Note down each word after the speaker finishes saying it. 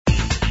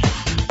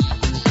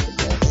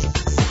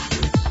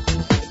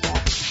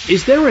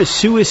Is there a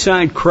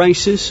suicide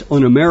crisis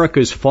on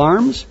America's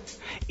farms?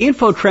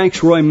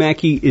 InfoTrack's Roy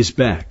Mackey is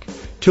back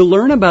to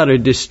learn about a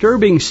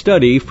disturbing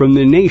study from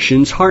the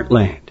nation's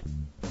heartland.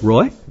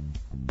 Roy?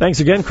 Thanks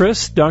again,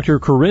 Chris. Dr.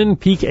 Corinne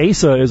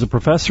Peek-Asa is a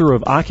professor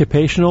of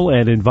occupational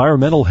and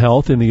environmental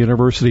health in the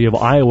University of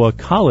Iowa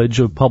College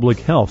of Public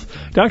Health.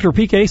 Dr.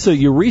 Peek-Asa,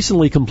 you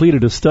recently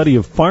completed a study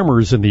of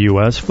farmers in the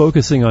U.S.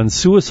 focusing on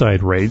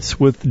suicide rates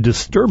with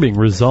disturbing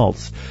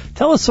results.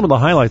 Tell us some of the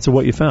highlights of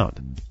what you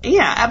found.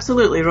 Yeah,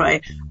 absolutely,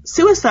 Roy.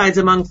 Suicides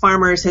among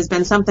farmers has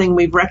been something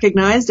we've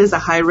recognized as a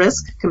high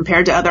risk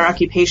compared to other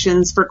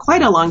occupations for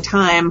quite a long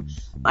time.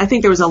 I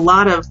think there was a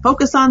lot of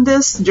focus on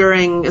this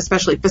during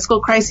especially fiscal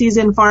crises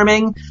in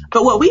farming.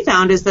 But what we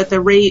found is that the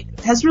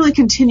rate has really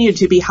continued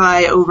to be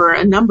high over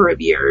a number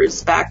of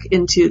years, back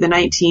into the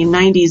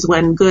 1990s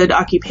when good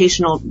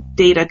occupational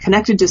data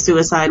connected to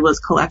suicide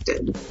was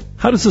collected.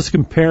 How does this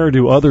compare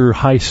to other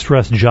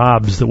high-stress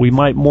jobs that we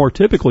might more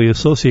typically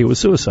associate with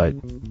suicide?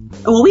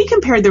 Well, we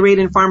compared the rate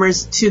in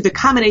farmers to the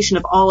combination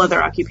of all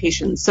other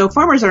occupations. So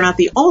farmers are not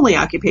the only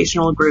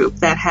occupational group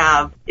that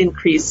have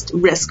increased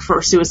risk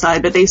for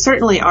suicide, but they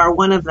certainly are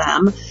one of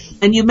them.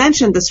 And you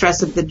mentioned the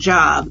stress of the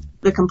job.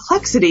 The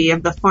complexity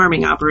of the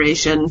farming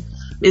operation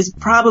is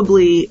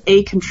probably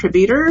a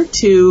contributor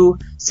to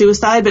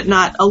suicide, but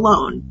not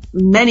alone.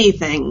 Many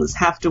things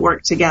have to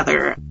work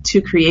together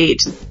to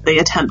create the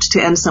attempt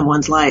to end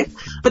someone's life.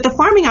 But the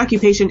farming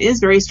occupation is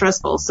very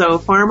stressful. So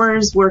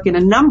farmers work in a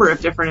number of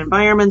different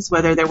environments,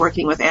 whether they're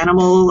working with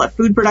animal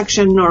food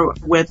production or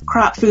with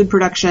crop food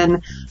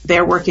production.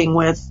 They're working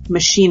with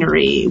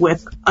machinery,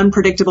 with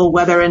unpredictable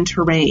weather and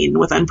terrain,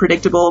 with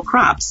unpredictable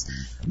crops.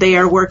 They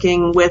are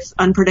working with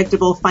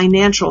unpredictable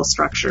financial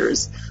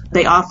structures.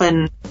 They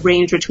often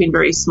range between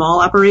very small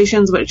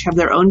operations, which have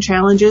their own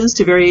challenges,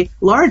 to very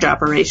large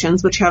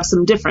operations, which have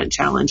some different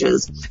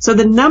challenges. So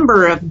the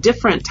number of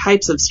different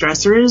types of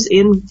stressors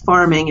in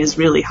farming is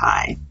really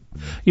high.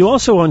 You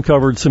also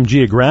uncovered some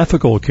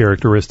geographical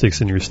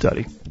characteristics in your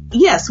study.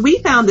 Yes, we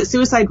found that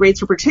suicide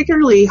rates were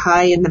particularly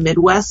high in the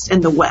Midwest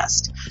and the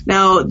West.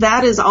 Now,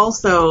 that is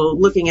also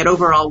looking at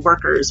overall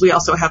workers. We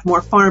also have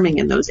more farming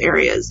in those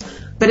areas.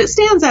 But it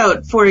stands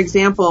out, for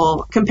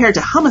example, compared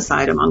to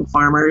homicide among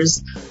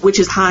farmers, which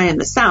is high in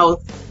the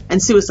South,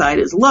 and suicide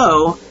is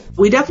low,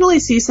 we definitely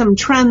see some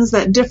trends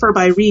that differ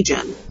by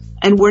region.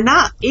 And we're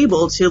not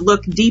able to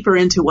look deeper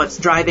into what's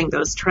driving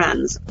those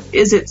trends.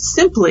 Is it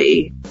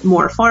simply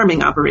more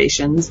farming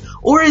operations,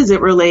 or is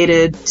it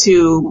related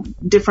to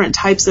different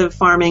types of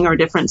farming or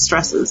different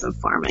stresses of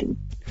farming?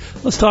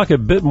 Let's talk a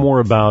bit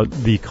more about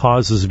the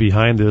causes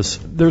behind this.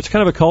 There's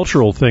kind of a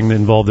cultural thing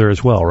involved there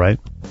as well, right?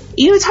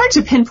 It's hard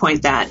to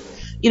pinpoint that.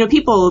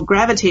 People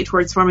gravitate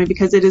towards farming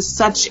because it is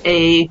such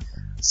a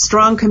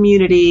strong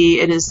community.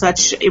 It is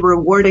such a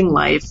rewarding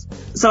life.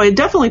 So I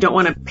definitely don't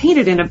want to paint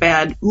it in a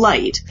bad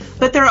light.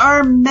 But there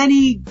are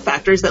many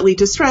factors that lead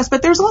to stress,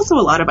 but there's also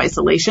a lot of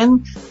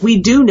isolation. We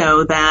do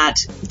know that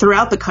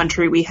throughout the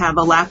country we have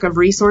a lack of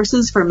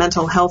resources for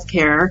mental health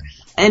care.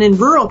 And in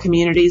rural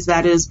communities,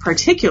 that is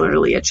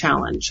particularly a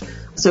challenge.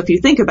 So if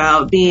you think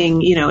about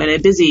being, in a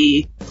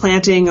busy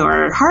planting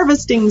or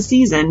harvesting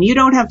season, you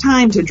don't have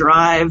time to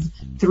drive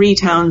 3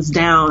 towns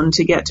down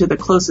to get to the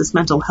closest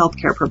mental health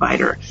care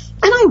provider.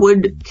 And I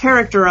would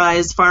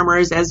characterize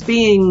farmers as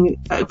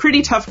being a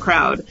pretty tough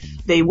crowd.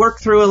 They work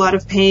through a lot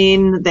of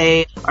pain.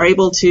 They are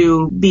able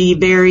to be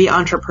very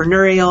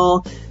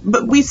entrepreneurial.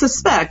 But we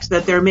suspect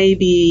that there may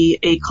be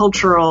a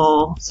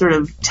cultural sort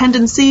of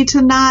tendency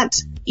to not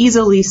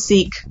easily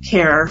seek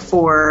care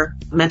for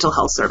mental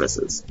health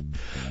services.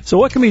 So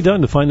what can be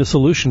done to find a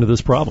solution to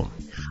this problem?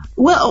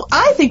 Well,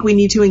 I think we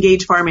need to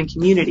engage farming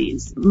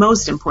communities,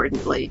 most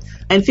importantly,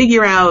 and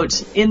figure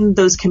out in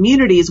those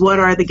communities what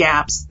are the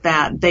gaps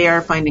that they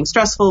are finding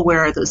stressful,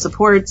 where are the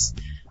supports,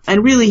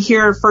 and really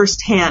hear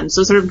firsthand.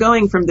 So sort of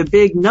going from the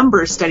big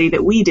number study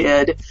that we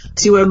did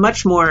to a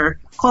much more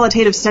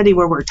qualitative study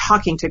where we're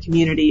talking to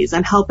communities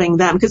and helping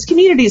them, because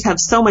communities have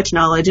so much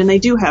knowledge and they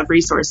do have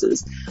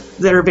resources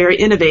that are very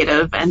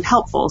innovative and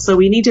helpful. So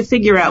we need to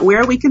figure out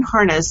where we can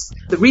harness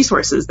the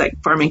resources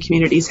that farming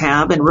communities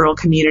have and rural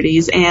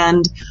communities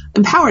and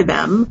empower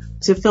them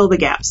to fill the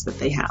gaps that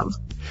they have.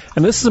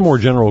 And this is a more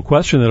general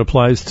question that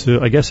applies to,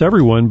 I guess,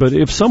 everyone, but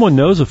if someone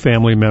knows a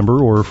family member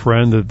or a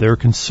friend that they're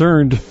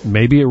concerned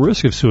may be at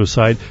risk of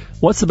suicide,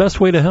 what's the best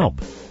way to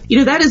help?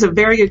 That is a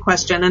very good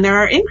question. And there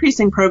are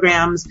increasing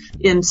programs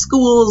in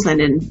schools and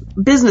in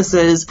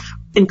businesses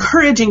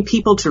encouraging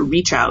people to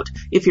reach out.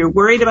 If you're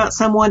worried about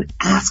someone,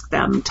 ask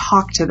them,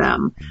 talk to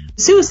them.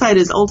 Suicide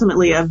is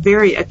ultimately a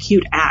very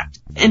acute act,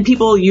 and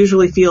people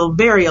usually feel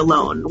very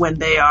alone when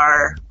they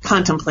are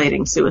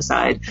contemplating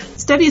suicide.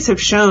 Studies have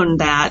shown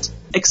that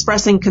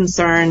expressing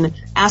concern,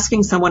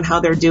 asking someone how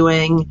they're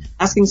doing,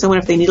 asking someone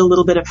if they need a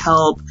little bit of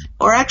help,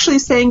 or actually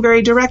saying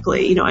very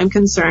directly, I'm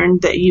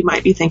concerned that you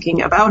might be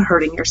thinking about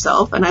hurting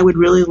yourself and I would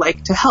really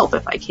like to help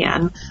if I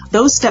can.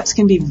 Those steps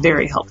can be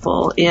very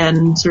helpful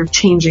in sort of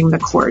changing the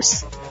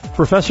course.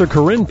 Professor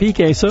Corinne Peak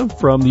Asa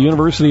from the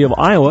University of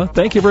Iowa,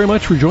 thank you very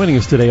much for joining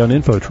us today on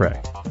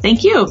InfoTrack.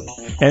 Thank you.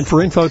 And for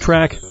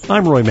InfoTrack,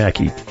 I'm Roy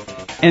Mackey.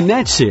 And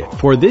that's it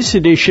for this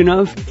edition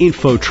of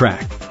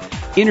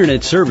InfoTrack.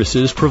 Internet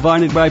services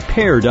provided by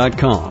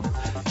Pair.com.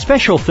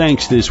 Special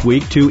thanks this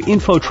week to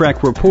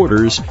InfoTrack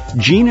reporters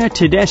Gina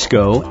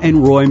Tedesco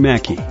and Roy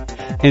Mackey,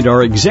 and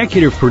our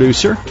executive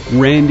producer,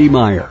 Randy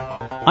Meyer.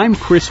 I'm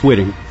Chris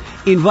Whitting,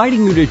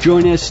 inviting you to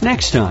join us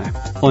next time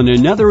on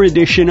another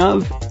edition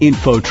of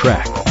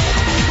InfoTrack.